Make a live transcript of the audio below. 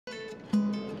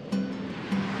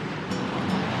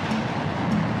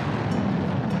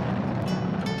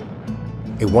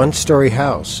A one-story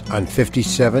house on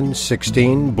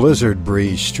 5716 Blizzard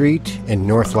Breeze Street in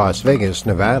North Las Vegas,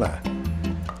 Nevada.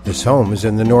 This home is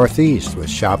in the northeast with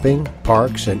shopping,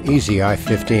 parks, and easy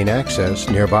I-15 access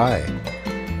nearby.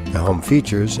 The home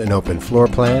features an open floor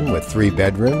plan with 3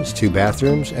 bedrooms, 2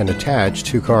 bathrooms, and attached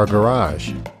 2-car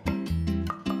garage.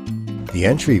 The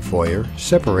entry foyer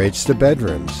separates the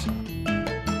bedrooms.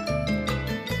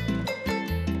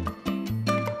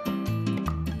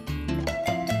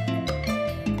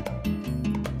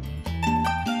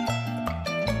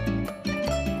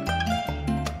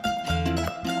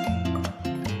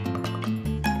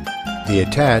 The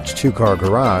attached 2-car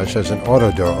garage has an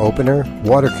auto door opener,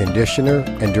 water conditioner,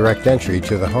 and direct entry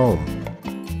to the home.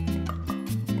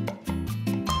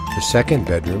 The second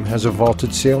bedroom has a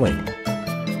vaulted ceiling.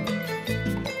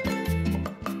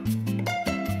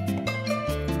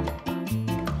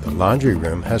 The laundry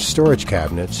room has storage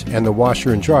cabinets, and the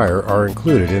washer and dryer are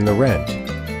included in the rent.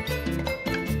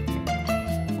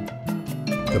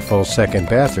 The full second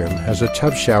bathroom has a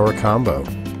tub shower combo.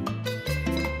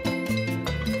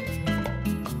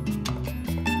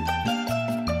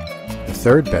 The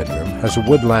third bedroom has a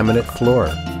wood laminate floor.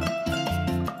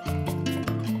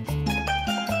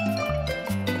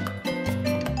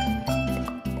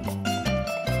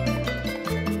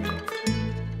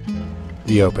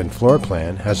 The open floor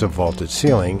plan has a vaulted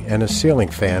ceiling and a ceiling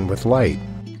fan with light.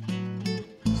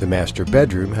 The master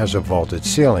bedroom has a vaulted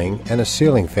ceiling and a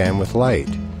ceiling fan with light.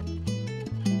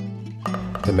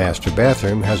 The master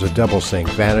bathroom has a double sink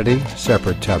vanity,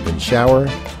 separate tub and shower,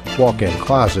 walk-in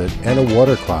closet, and a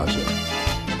water closet.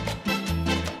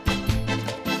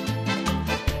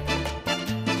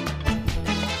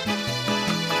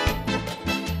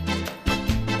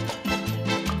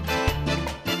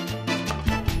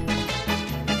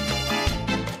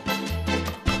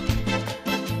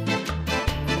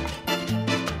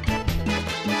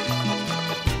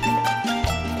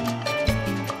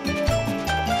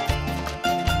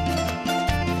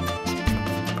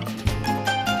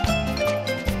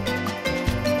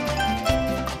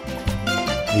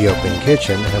 The open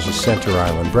kitchen has a center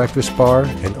island breakfast bar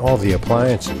and all the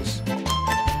appliances.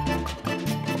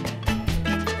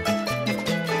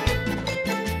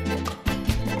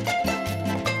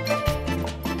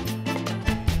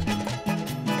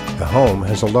 The home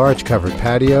has a large covered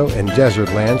patio and desert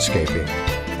landscaping.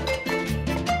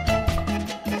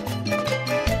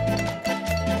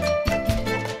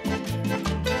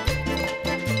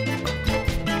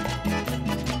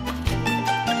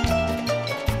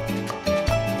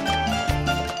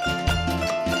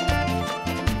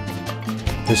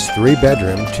 This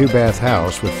 3-bedroom, 2-bath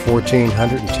house with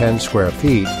 1,410 square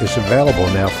feet is available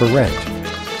now for rent.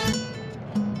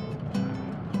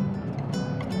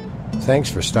 Thanks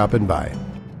for stopping by.